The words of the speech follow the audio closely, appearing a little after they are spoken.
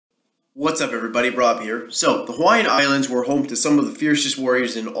What's up everybody, Rob here. So, the Hawaiian Islands were home to some of the fiercest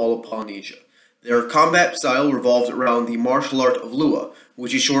warriors in all of Polynesia. Their combat style revolves around the martial art of Lua,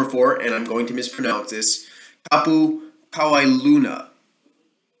 which is short for, and I'm going to mispronounce this, Kapu Kawailuna.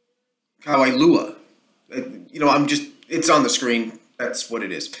 Kawailua. It's on the screen, that's what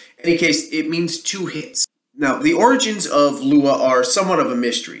it is. In any case, it means two hits. Now, the origins of Lua are somewhat of a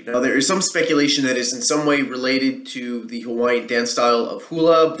mystery. Now, there is some speculation that is in some way related to the Hawaiian dance style of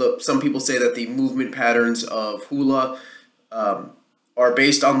hula. Some people say that the movement patterns of hula are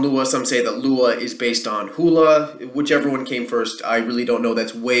based on Lua. Some say that Lua is based on hula. Whichever one came first, I really don't know.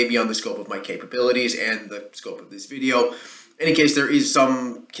 That's way beyond the scope of my capabilities and the scope of this video. In any case, there is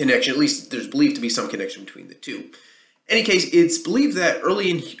some connection, at least there's believed to be some connection between the two. In any case, it's believed that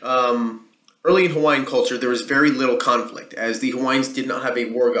early in Hawaiian culture, there was very little conflict, as the Hawaiians did not have a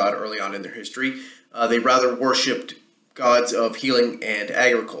war god early on in their history. They rather worshipped gods of healing and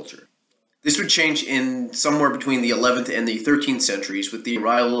agriculture. This would change in somewhere between the 11th and the 13th centuries with the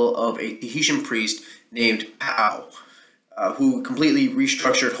arrival of a Tahitian priest named Pau, who completely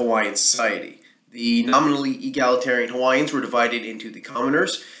restructured Hawaiian society. The nominally egalitarian Hawaiians were divided into the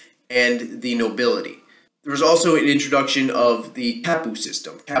commoners and the nobility. There was also an introduction of the kapu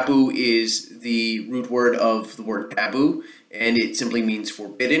system. Kapu is the root word of the word taboo, and it simply means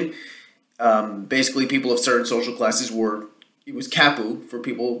forbidden. Basically, people of certain social classes it was kapu for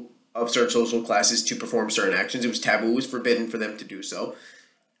people of certain social classes to perform certain actions. It was taboo, it was forbidden for them to do so.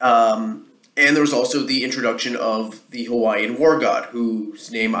 And there was also the introduction of the Hawaiian war god,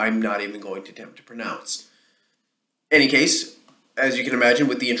 whose name I'm not even going to attempt to pronounce. In any case, as you can imagine,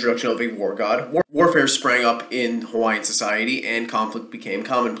 with the introduction of a war god, warfare sprang up in Hawaiian society and conflict became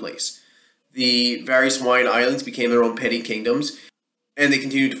commonplace. The various Hawaiian islands became their own petty kingdoms, and they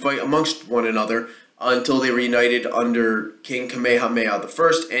continued to fight amongst one another until they were united under King Kamehameha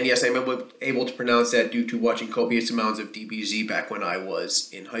I. And yes, I'm able to pronounce that due to watching copious amounts of DBZ back when I was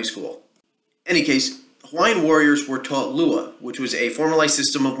in high school. In any case, Hawaiian warriors were taught Lua, which was a formalized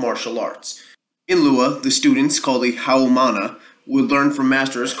system of martial arts. In Lua, the students, called the Haumana, would learn from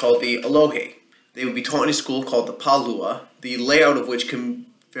masters called the Alohe. They would be taught in a school called the Palua, the layout of which can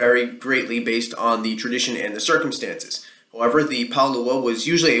vary greatly based on the tradition and the circumstances. However, the Palua was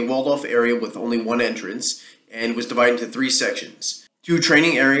usually a walled-off area with only one entrance, and was divided into three sections. Two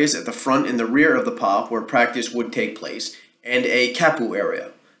training areas at the front and the rear of the pa, where practice would take place, and a kapu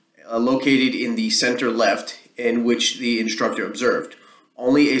area, located in the center left, in which the instructor observed.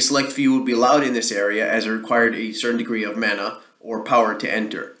 Only a select few would be allowed in this area, as it required a certain degree of mana or power to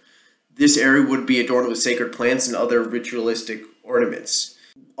enter. This area would be adorned with sacred plants and other ritualistic ornaments.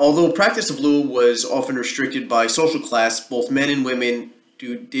 Although practice of Lua was often restricted by social class, both men and women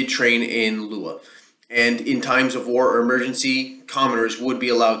did train in Lua. And in times of war or emergency, commoners would be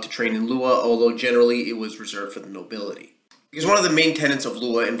allowed to train in Lua, although generally it was reserved for the nobility. Because one of the main tenets of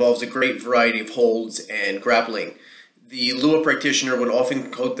Lua involves a great variety of holds and grappling, the Lua practitioner would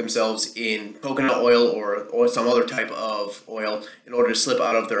often coat themselves in coconut oil or some other type of oil in order to slip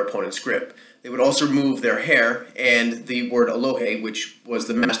out of their opponent's grip. They would also remove their hair, and the word Alohe, which was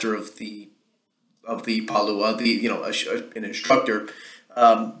the master of the Palua, an instructor,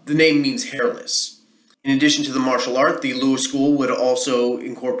 the name means hairless. In addition to the martial art, the Lua school would also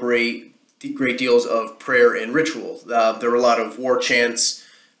incorporate great deals of prayer and ritual. There were a lot of war chants,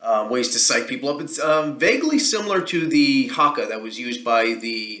 ways to psych people up. It's vaguely similar to the haka that was used by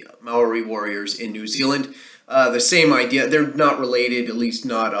the Maori warriors in New Zealand. The same idea. They're not related, at least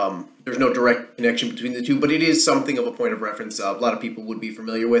not, there's no direct connection between the two, but it is something of a point of reference a lot of people would be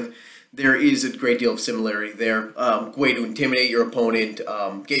familiar with. There is a great deal of similarity there. Way to intimidate your opponent,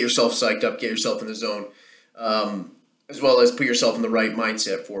 get yourself psyched up, get yourself in the zone, as well as put yourself in the right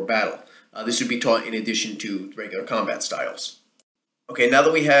mindset for battle. This would be taught in addition to regular combat styles. Okay, now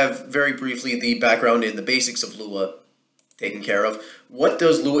that we have very briefly the background and the basics of Lua taken care of, what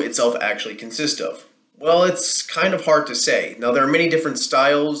does Lua itself actually consist of? Well, it's kind of hard to say. Now, there are many different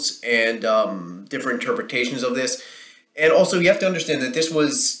styles and different interpretations of this, and also you have to understand that this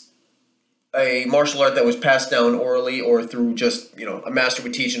was a martial art that was passed down orally or through just, a master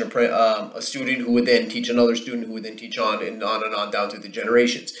would teach a student who would then teach another student who would then teach on and on down through the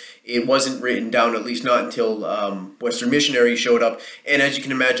generations. It wasn't written down, at least not until Western missionaries showed up, and as you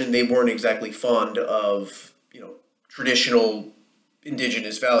can imagine, they weren't exactly fond of, traditional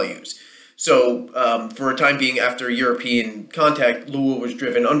indigenous values. So, for a time being, after European contact, Lua was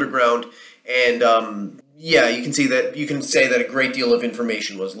driven underground, and yeah, you can say that a great deal of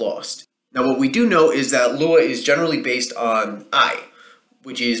information was lost. Now, what we do know is that Lua is generally based on ai,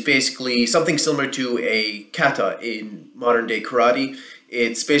 which is basically something similar to a kata in modern-day karate.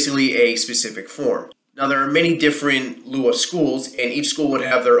 It's basically a specific form. Now, there are many different Lua schools, and each school would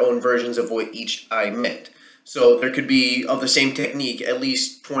have their own versions of what each eye meant. So there could be, of the same technique, at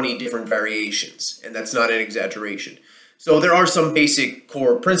least 20 different variations, and that's not an exaggeration. So there are some basic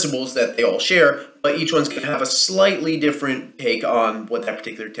core principles that they all share, but each one's going to have a slightly different take on what that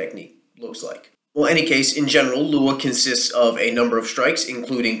particular technique looks like. Well, in any case, in general, Lua consists of a number of strikes,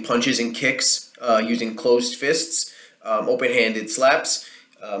 including punches and kicks using closed fists, open-handed slaps,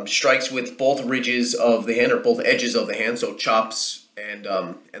 strikes with both ridges of the hand or both edges of the hand, so chops and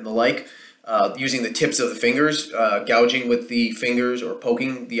the like, using the tips of the fingers, gouging with the fingers or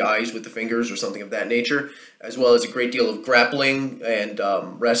poking the eyes with the fingers or something of that nature, as well as a great deal of grappling and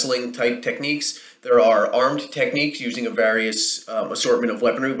wrestling type techniques. There are armed techniques using a various assortment of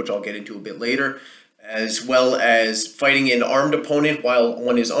weaponry, which I'll get into a bit later, as well as fighting an armed opponent while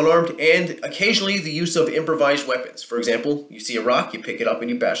one is unarmed, and occasionally the use of improvised weapons. For example, you see a rock, you pick it up and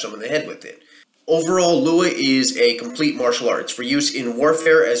you bash someone in the head with it. Overall, Lua is a complete martial arts for use in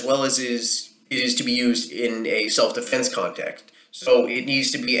warfare as well as it is to be used in a self-defense context. So it needs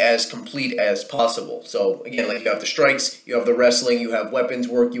to be as complete as possible. So again, like you have the strikes, you have the wrestling, you have weapons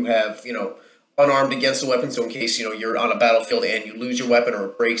work, you have, unarmed against a weapon, so in case you're on a battlefield and you lose your weapon or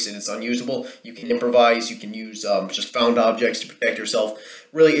it breaks and it's unusable, you can improvise, you can use just found objects to protect yourself.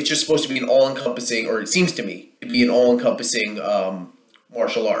 Really, it's just supposed to be an all-encompassing, or it seems to me to be an all-encompassing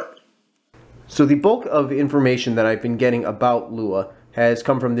martial art. So the bulk of information that I've been getting about Lua has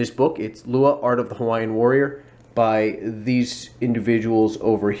come from this book. It's Lua, Art of the Hawaiian Warrior by these individuals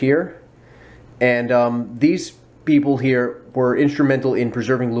over here. And these people here were instrumental in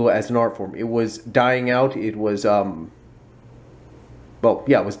preserving Lua as an art form. It was dying out. It was, it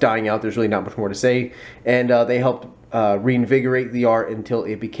was dying out. There's really not much more to say. And they helped reinvigorate the art until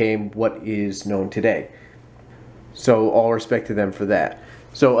it became what is known today. So all respect to them for that.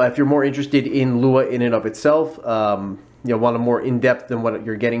 So if you're more interested in Lua in and of itself, want a more in-depth than what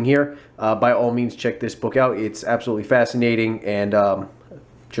you're getting here, by all means check this book out. It's absolutely fascinating, and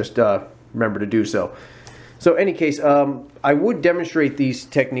just remember to do so. So in any case, I would demonstrate these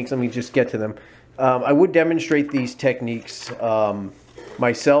techniques. Let me just get to them. I would demonstrate these techniques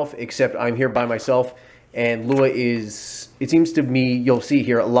myself, except I'm here by myself, and Lua is, it seems to me, you'll see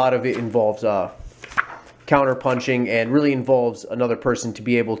here, a lot of it involves counter punching and really involves another person to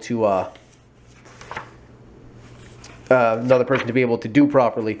be able to do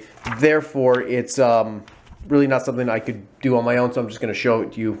properly. Therefore, it's really not something I could do on my own, so I'm just going to show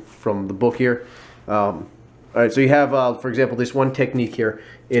it to you from the book here. Alright, so you have, for example, this one technique here.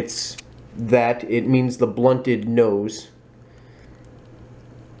 It means the blunted nose.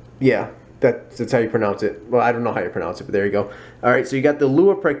 Yeah, that's how you pronounce it. Well, I don't know how you pronounce it, but there you go. Alright, so you got the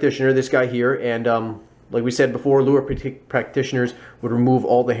Lua practitioner, this guy here, and like we said before, Lua practitioners would remove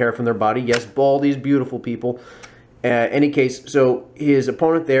all the hair from their body. Yes, bald, these beautiful people. Any case, so his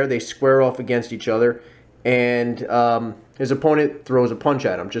opponent there, they square off against each other, and his opponent throws a punch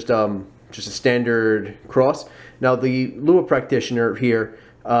at him, just a standard cross. Now the Lua practitioner here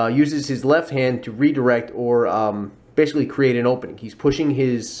uses his left hand to redirect or basically create an opening. He's pushing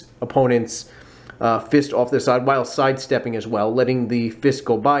his opponent's fist off the side while sidestepping as well, letting the fist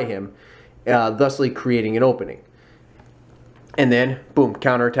go by him, thusly creating an opening. And then, boom,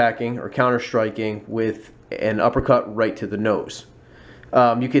 counterattacking or counter-striking with an uppercut right to the nose.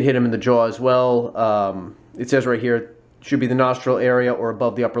 You could hit him in the jaw as well. It says right here, should be the nostril area or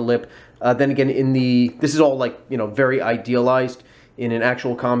above the upper lip. Then again, this is all like, very idealized. In an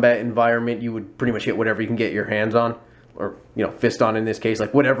actual combat environment, you would pretty much hit whatever you can get your hands on, or, fist on in this case,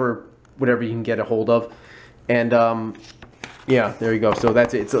 like whatever you can get a hold of. And, yeah, there you go. So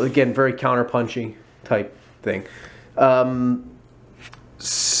that's it. It's, again, very counter-punching type thing.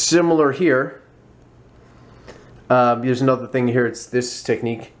 Similar here. There's another thing here. It's this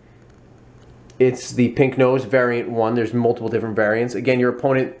technique. It's the pink nose variant 1. There's multiple different variants. Again, your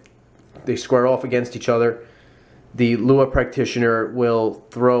opponent, they square off against each other. The Lua practitioner will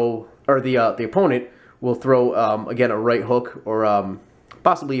throw, or the opponent will throw, again, a right hook or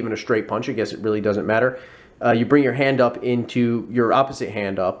possibly even a straight punch. I guess it really doesn't matter. You bring your hand up into your opposite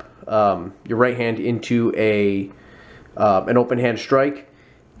hand up, your right hand into an open hand strike,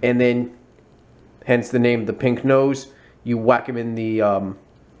 and then, hence the name, the pink nose. You whack him in the,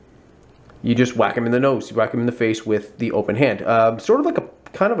 you just whack him in the nose. You whack him in the face with the open hand. Sort of like a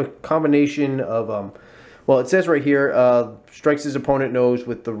kind of a combination of, well, it says right here, strikes his opponent nose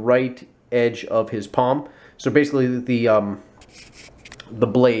with the right edge of his palm. So basically, the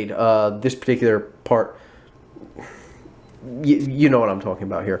blade, this particular part. You know what I'm talking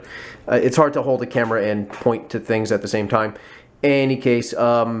about here. It's hard to hold a camera and point to things at the same time. any case,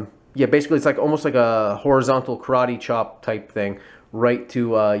 yeah, basically it's like almost like a horizontal karate chop type thing right to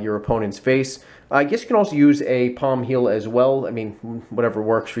your opponent's face. I guess you can also use a palm heel as well. I mean, whatever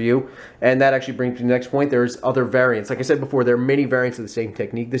works for you. And that actually brings me to the next point. There's other variants. Like I said before, there are many variants of the same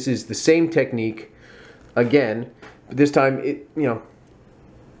technique. This is the same technique again, but this time,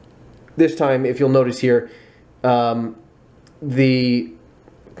 this time, if you'll notice here, the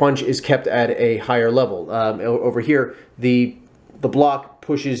punch is kept at a higher level. Over here, the block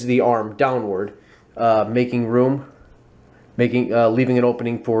pushes the arm downward, making room, leaving an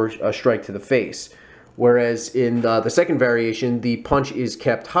opening for a strike to the face. Whereas in the second variation, the punch is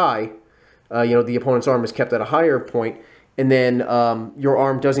kept high. The opponent's arm is kept at a higher point, and then your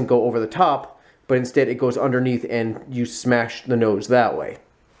arm doesn't go over the top, but instead it goes underneath, and you smash the nose that way.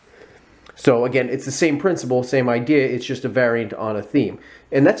 So again, it's the same principle, same idea. It's just a variant on a theme,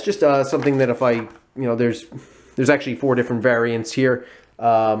 and that's just something that if I, there's actually 4 different variants here.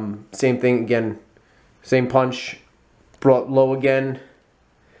 Same thing again, same punch, brought low again,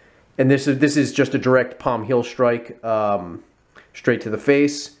 and this is just a direct palm heel strike, straight to the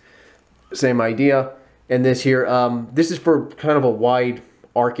face. Same idea. And this here, this is for kind of a wide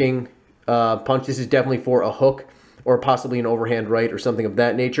arcing punch. This is definitely for a hook or possibly an overhand right or something of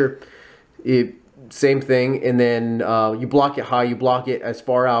that nature. Same thing, and then you block it high, you block it as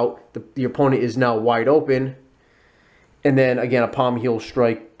far out. The opponent is now wide open, and then again a palm heel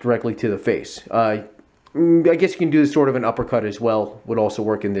strike directly to the face. I guess you can do sort of an uppercut as well. Would also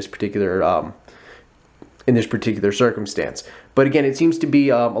work in this particular circumstance. But again, it seems to be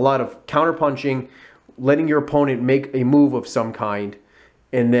a lot of counter punching, letting your opponent make a move of some kind,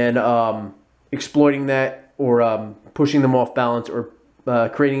 and then exploiting that, or pushing them off balance, or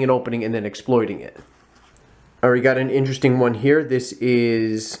creating an opening and then exploiting it. All right, we got an interesting one here. This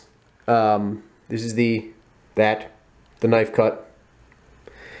is the knife cut.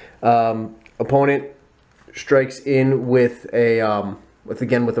 Opponent strikes in with a with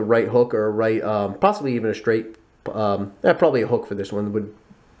a right hook, or a right, possibly even a straight. Probably a hook for this one would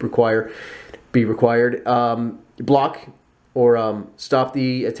be required. Block or stop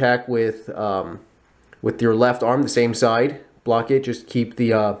the attack with your left arm, the same side. Block it. Just keep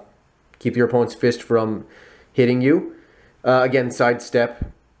your opponent's fist from hitting you. Again,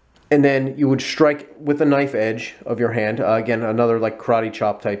 sidestep, and then you would strike with the knife edge of your hand. Again, another like karate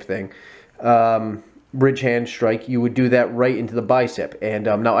chop type thing. Bridge hand strike. You would do that right into the bicep. And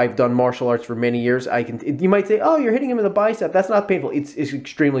now I've done martial arts for many years. You might say, "Oh, you're hitting him in the bicep. That's not painful." It's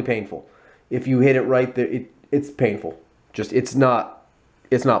extremely painful. If you hit it right there, it's painful.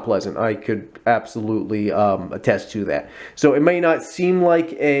 It's not pleasant. I could absolutely attest to that. So it may not seem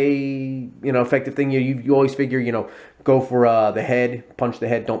like a effective thing. You always figure go for the head, punch the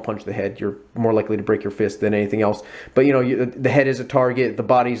head, don't punch the head. You're more likely to break your fist than anything else. But the head is a target, the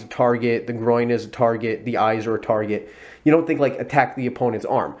body's a target, the groin is a target, the eyes are a target. You don't think like attack the opponent's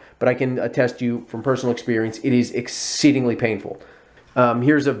arm, but I can attest to you from personal experience, it is exceedingly painful.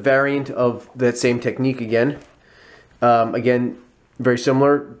 Here's a variant of that same technique again. Again, very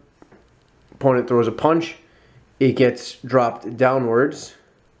similar. Opponent throws a punch, it gets dropped downwards,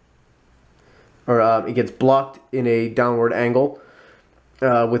 or it gets blocked in a downward angle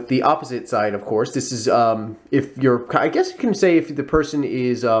with the opposite side, of course. This is I guess you can say if the person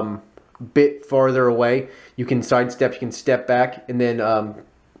is a bit farther away, you can sidestep, you can step back, and then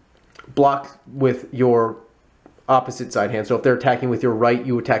block with your opposite side hand. So if they're attacking with your right,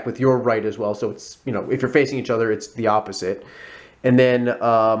 you attack with your right as well. So it's, if you're facing each other, it's the opposite. And then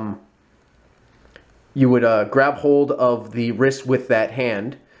you would grab hold of the wrist with that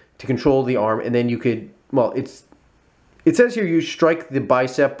hand to control the arm, and then you could, well, it says here you strike the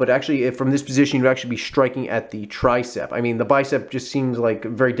bicep, but actually from this position you'd actually be striking at the tricep. I mean, the bicep just seems like a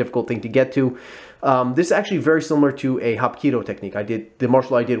very difficult thing to get to. This is actually very similar to a Hapkido technique. The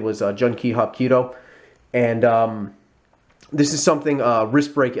martial I did was Junki Hapkido, and this is something,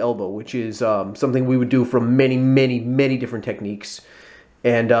 wrist break elbow, which is something we would do from many different techniques.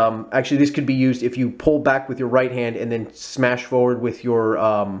 And actually this could be used if you pull back with your right hand and then smash forward with your,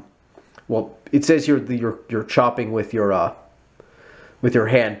 well, it says here you're chopping with your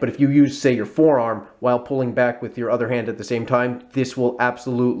hand, but if you use, say, your forearm while pulling back with your other hand at the same time, this will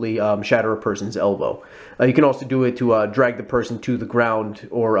absolutely shatter a person's elbow. You can also do it to drag the person to the ground,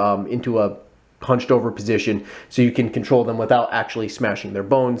 or into a hunched over position, so you can control them without actually smashing their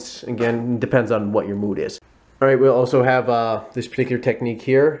bones. Again, it depends on what your mood is. All right, we'll also have this particular technique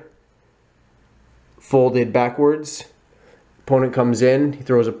here, folded backwards. Opponent comes in, he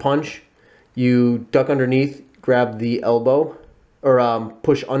throws a punch, you duck underneath, grab the elbow, or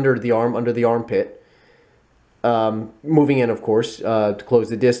push under the arm, under the armpit, moving in, of course, to close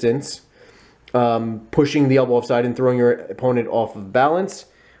the distance, pushing the elbow offside and throwing your opponent off of balance,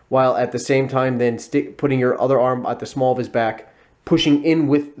 while at the same time then putting your other arm at the small of his back, pushing in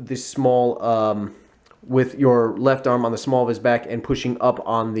with the small, with your left arm on the small of his back, and pushing up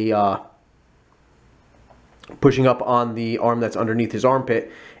on the arm that's underneath his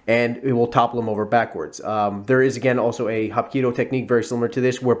armpit, and it will topple him over backwards. There is again also a Hapkido technique very similar to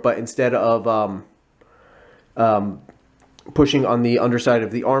this, but instead of pushing on the underside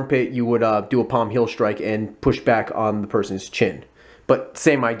of the armpit, you would do a palm heel strike and push back on the person's chin. But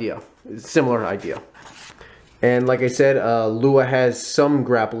same idea, similar idea. And like I said, Lua has some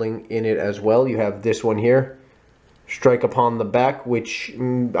grappling in it as well. You have this one here, strike upon the back, which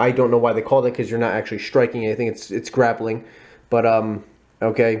I don't know why they call it, because you're not actually striking anything, it's grappling. But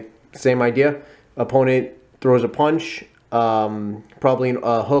okay, same idea. Opponent throws a punch, probably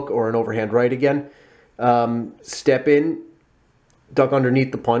a hook or an overhand right again. Step in, duck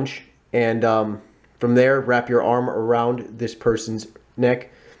underneath the punch, and from there wrap your arm around this person's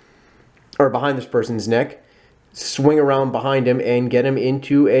neck, or behind this person's neck, swing around behind him and get him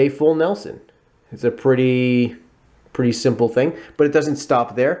into a full Nelson. It's a pretty simple thing, but it doesn't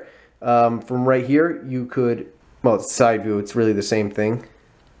stop there. From right here, you could, well, it's side view, it's really the same thing.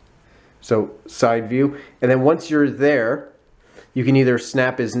 So side view, and then once you're there, you can either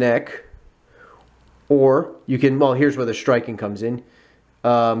snap his neck, or you can, well, here's where the striking comes in.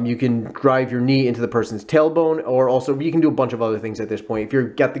 You can drive your knee into the person's tailbone, or also you can do a bunch of other things at this point. If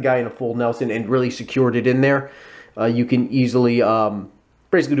you've got the guy in a full Nelson and really secured it in there, you can easily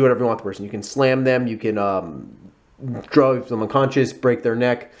basically do whatever you want with the person. You can slam them, you can drive them unconscious, break their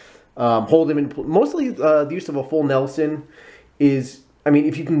neck, hold them in. Mostly the use of a full Nelson is, I mean,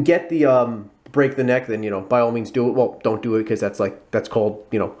 if you can get the break the neck, then, you know, by all means do it. Well, don't do it, because that's called,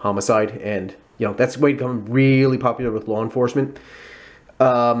 you know, homicide, and, you know, that's way become really popular with law enforcement.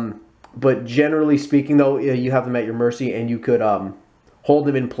 But generally speaking, though, you have them at your mercy, and you could hold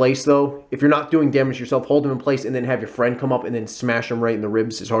them in place, though. If you're not doing damage yourself, hold them in place, and then have your friend come up and then smash them right in the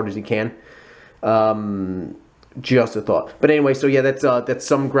ribs as hard as you can. Just a thought. But anyway, so yeah, that's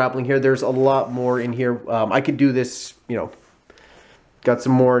some grappling here. There's a lot more in here. I could do this, you know, got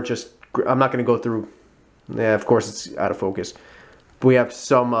some more, just, I'm not going to go through, yeah, of course it's out of focus. But we have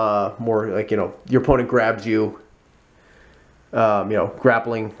some more, like, you know, your opponent grabs you, you know,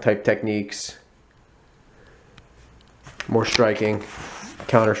 grappling type techniques, more striking,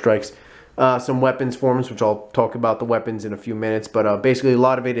 counter strikes, some weapons forms, which I'll talk about the weapons in a few minutes. But basically a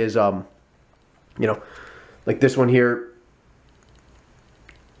lot of it is, you know, like this one here,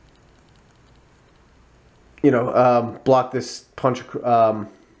 you know, block this punch,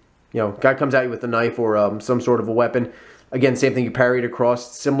 you know, guy comes at you with a knife or some sort of a weapon. Again, same thing, you parry it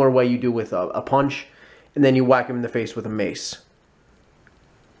across, similar way you do with a punch, and then you whack him in the face with a mace.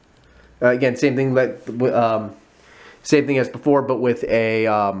 Again, same thing same thing as before, but with a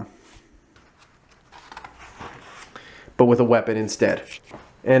weapon instead.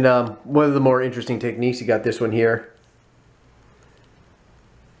 And one of the more interesting techniques, you got this one here,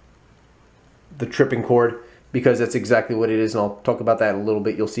 the tripping cord, because that's exactly what it is, and I'll talk about that in a little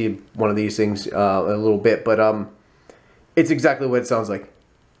bit. You'll see one of these things in a little bit, but it's exactly what it sounds like.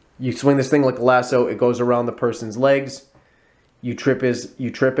 You swing this thing like a lasso, it goes around the person's legs, you trip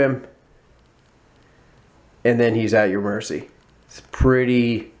him, and then he's at your mercy. It's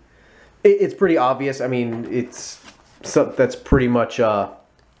pretty obvious. I mean, that's pretty much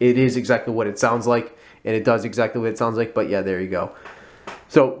it is exactly what it sounds like, and it does exactly what it sounds like. But yeah, there you go.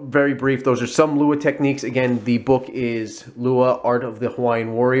 So very brief, those are some Lua techniques. Again, the book is Lua, Art of the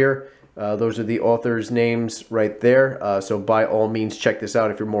Hawaiian Warrior. Those are the authors' names right there. So by all means, check this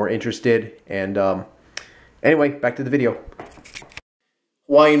out if you're more interested. And anyway, back to the video.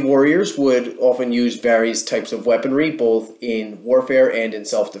 Hawaiian warriors would often use various types of weaponry, both in warfare and in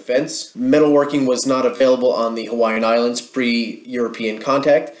self-defense. Metalworking was not available on the Hawaiian Islands pre-European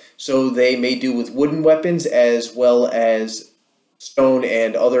contact, so they made do with wooden weapons as well as stone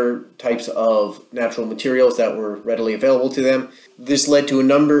and other types of natural materials that were readily available to them. This led to a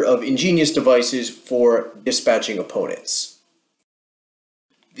number of ingenious devices for dispatching opponents.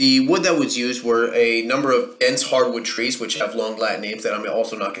 The wood that was used were a number of dense hardwood trees, which have long Latin names that I'm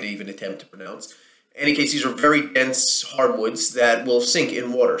also not going to even attempt to pronounce. In any case, these are very dense hardwoods that will sink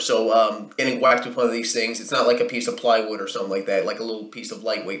in water. So getting whacked with one of these things, it's not like a piece of plywood or something like that, like a little piece of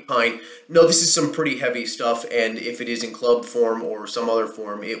lightweight pine. No, this is some pretty heavy stuff, and if it is in club form or some other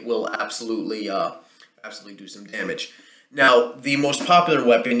form, it will absolutely do some damage. Now, the most popular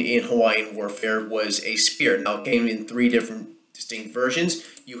weapon in Hawaiian warfare was a spear. Now, it came in three different distinct versions.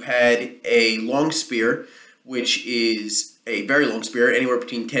 You had a long spear, which is a very long spear, anywhere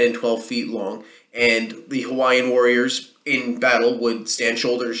between 10 and 12 feet long. And the Hawaiian warriors in battle would stand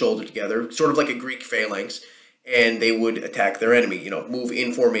shoulder to shoulder together, sort of like a Greek phalanx, and they would attack their enemy, move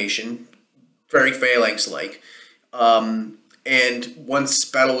in formation, very phalanx-like. And once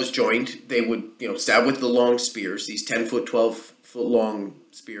battle was joined, they would, stab with the long spears, these 10-foot, 12-foot long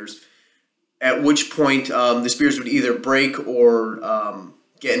spears, at which point the spears would either break or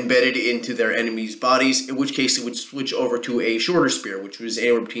get embedded into their enemies' bodies, in which case it would switch over to a shorter spear, which was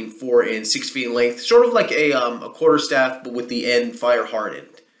anywhere between 4 and 6 feet in length, sort of like a quarterstaff, but with the end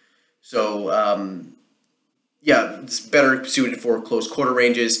fire-hardened. So, yeah, it's better suited for close quarter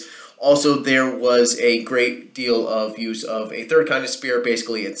ranges. Also, there was a great deal of use of a third kind of spear.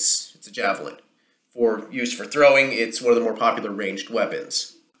 Basically, it's a javelin. For use for throwing, it's one of the more popular ranged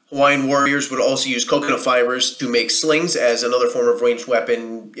weapons. Hawaiian warriors would also use coconut fibers to make slings as another form of ranged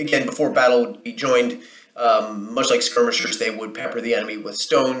weapon. Again, before battle would be joined, much like skirmishers, they would pepper the enemy with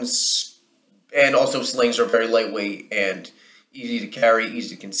stones. And also slings are very lightweight and easy to carry,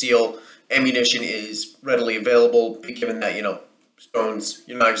 easy to conceal. Ammunition is readily available, given that, stones,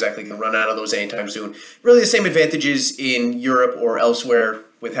 you're not exactly going to run out of those anytime soon. Really the same advantages in Europe or elsewhere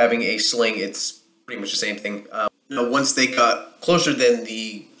with having a sling. It's pretty much the same thing. Once they got closer than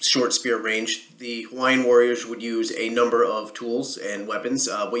the short spear range, the Hawaiian warriors would use a number of tools and weapons.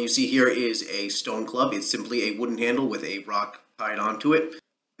 What you see here is a stone club. It's simply a wooden handle with a rock tied onto it.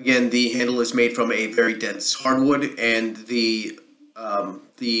 Again, the handle is made from a very dense hardwood, and the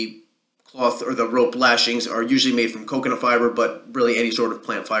cloth or the rope lashings are usually made from coconut fiber, but really any sort of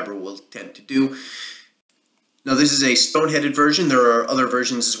plant fiber will tend to do. Now, this is a stone-headed version. There are other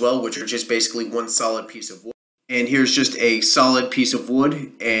versions as well, which are just basically one solid piece of wood. And here's just a solid piece of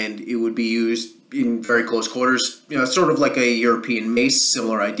wood, and it would be used in very close quarters, sort of like a European mace,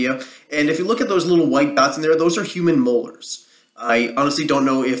 similar idea. And if you look at those little white dots in there, those are human molars. I honestly don't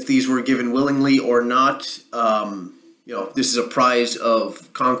know if these were given willingly or not. This is a prize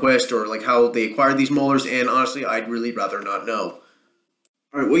of conquest or like how they acquired these molars, and honestly, I'd really rather not know.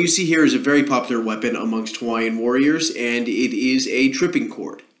 Alright, what you see here is a very popular weapon amongst Hawaiian warriors, and it is a tripping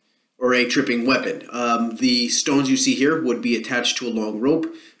cord, or a tripping weapon. The stones you see here would be attached to a long rope.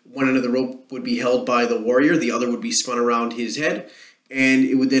 One end of the rope would be held by the warrior, the other would be spun around his head, and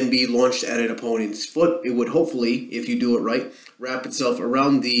it would then be launched at an opponent's foot. It would hopefully, if you do it right, wrap itself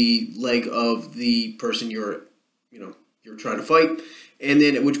around the leg of the person you're trying to fight, and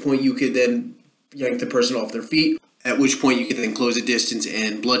then at which point you could then yank the person off their feet, at which point you could then close a distance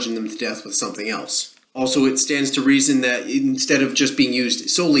and bludgeon them to death with something else. Also, it stands to reason that instead of just being used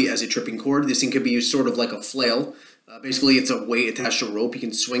solely as a tripping cord, this thing could be used sort of like a flail. Basically, it's a weight attached to a rope. You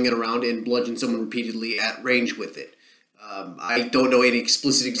can swing it around and bludgeon someone repeatedly at range with it. I don't know any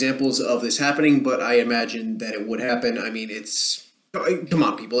explicit examples of this happening, but I imagine that it would happen. I mean, come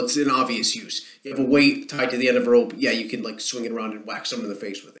on, people, it's an obvious use. You have a weight tied to the end of a rope, yeah, you can swing it around and whack someone in the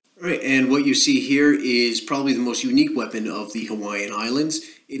face with it. Alright, and what you see here is probably the most unique weapon of the Hawaiian Islands.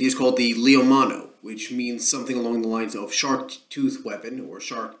 It is called the leomano, which means something along the lines of shark tooth weapon or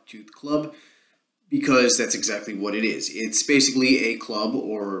shark tooth club, because that's exactly what it is. It's basically a club,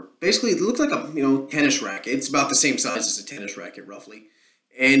 or basically it looks like a tennis racket. It's about the same size as a tennis racket, roughly.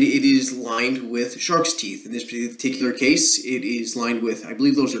 And it is lined with shark's teeth. In this particular case, it is lined with, I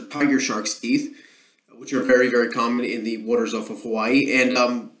believe those are tiger shark's teeth, which are very, very common in the waters off of Hawaii.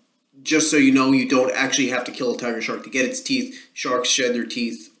 And just so you know, you don't actually have to kill a tiger shark to get its teeth. Sharks shed their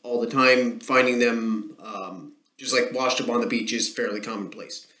teeth all the time. Finding them just washed up on the beach is fairly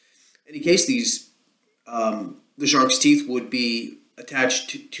commonplace. In any case, the shark's teeth would be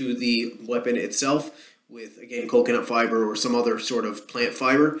attached to the weapon itself with, again, coconut fiber or some other sort of plant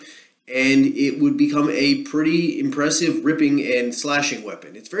fiber, and it would become a pretty impressive ripping and slashing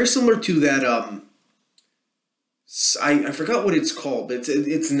weapon. It's very similar to that, I forgot what it's called, but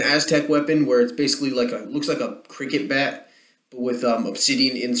it's an Aztec weapon where it's basically looks like a cricket bat, but with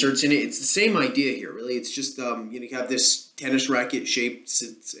obsidian inserts in it. It's the same idea here, really. It's just, you have this tennis racket shaped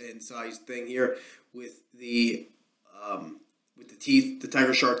and sized thing here with the teeth, the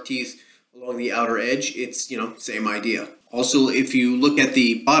tiger shark teeth, along the outer edge. It's, same idea. Also, if you look at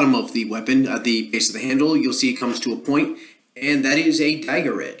the bottom of the weapon, at the base of the handle, you'll see it comes to a point, and that is a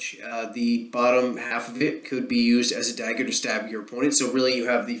dagger edge. The bottom half of it could be used as a dagger to stab your opponent. So really you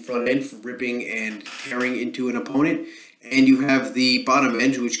have the front end for ripping and tearing into an opponent, and you have the bottom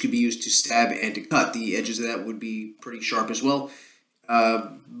edge, which could be used to stab and to cut. The edges of that would be pretty sharp as well.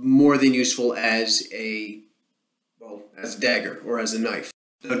 More than useful as a dagger or as a knife.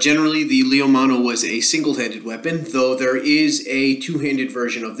 Now, generally, the Leomano was a single-handed weapon, though there is a two-handed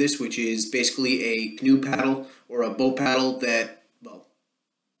version of this, which is basically a canoe paddle or a boat paddle that, well,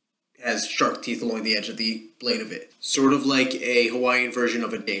 has shark teeth along the edge of the blade of it. Sort of like a Hawaiian version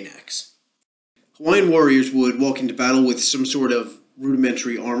of a Dane axe. Hawaiian warriors would walk into battle with some sort of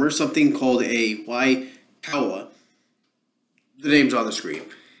rudimentary armor, something called a waikawa. The name's on the screen.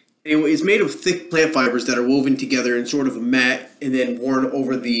 Anyway, it's made of thick plant fibers that are woven together in sort of a mat and then worn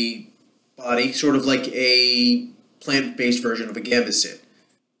over the body, sort of like a plant-based version of a gambesit.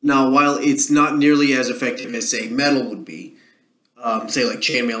 Now, while it's not nearly as effective as, say, metal would be, say like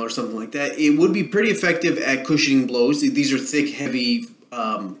chainmail or something like that, it would be pretty effective at cushioning blows. These are thick, heavy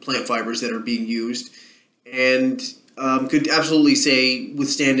plant fibers that are being used, and could absolutely, say,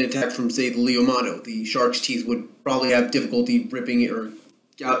 withstand an attack from, say, the Leomano. The shark's teeth would probably have difficulty ripping it or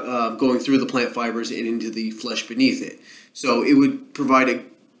going through the plant fibers and into the flesh beneath it. So it would provide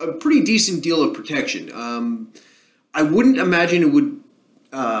a pretty decent deal of protection. I wouldn't imagine it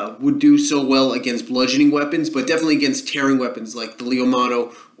would do so well against bludgeoning weapons, but definitely against tearing weapons like the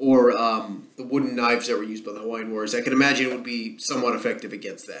Leomano or the wooden knives that were used by the Hawaiian warriors. I can imagine it would be somewhat effective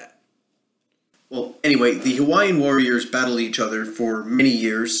against that. Well, anyway, the Hawaiian warriors battled each other for many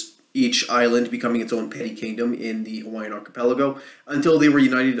years, each island becoming its own petty kingdom in the Hawaiian archipelago, until they were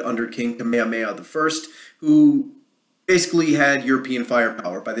united under King Kamehameha I, who basically had European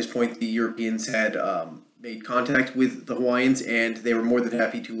firepower. By this point, the Europeans had made contact with the Hawaiians, and they were more than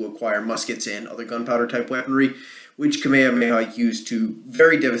happy to acquire muskets and other gunpowder-type weaponry, which Kamehameha used to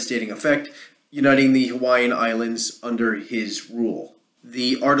very devastating effect, uniting the Hawaiian Islands under his rule.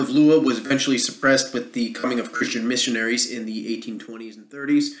 The art of lua was eventually suppressed with the coming of Christian missionaries in the 1820s and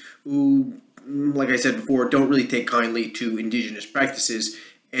 30s, who, like I said before, don't really take kindly to indigenous practices,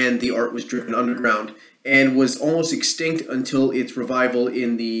 and the art was driven underground, and was almost extinct until its revival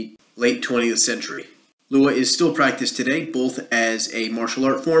in the late 20th century. Lua is still practiced today, both as a martial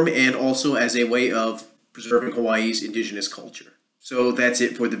art form and also as a way of preserving Hawaii's indigenous culture. So that's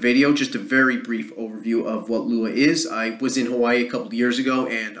it for the video, just a very brief overview of what Lua is. I was in Hawaii a couple of years ago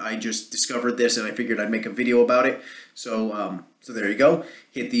and I just discovered this and I figured I'd make a video about it. So there you go.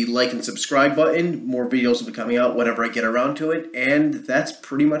 Hit the like and subscribe button. More videos will be coming out whenever I get around to it. And that's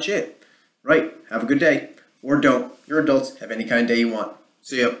pretty much it. Right, have a good day. Or don't. You're adults, have any kind of day you want.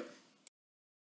 See ya.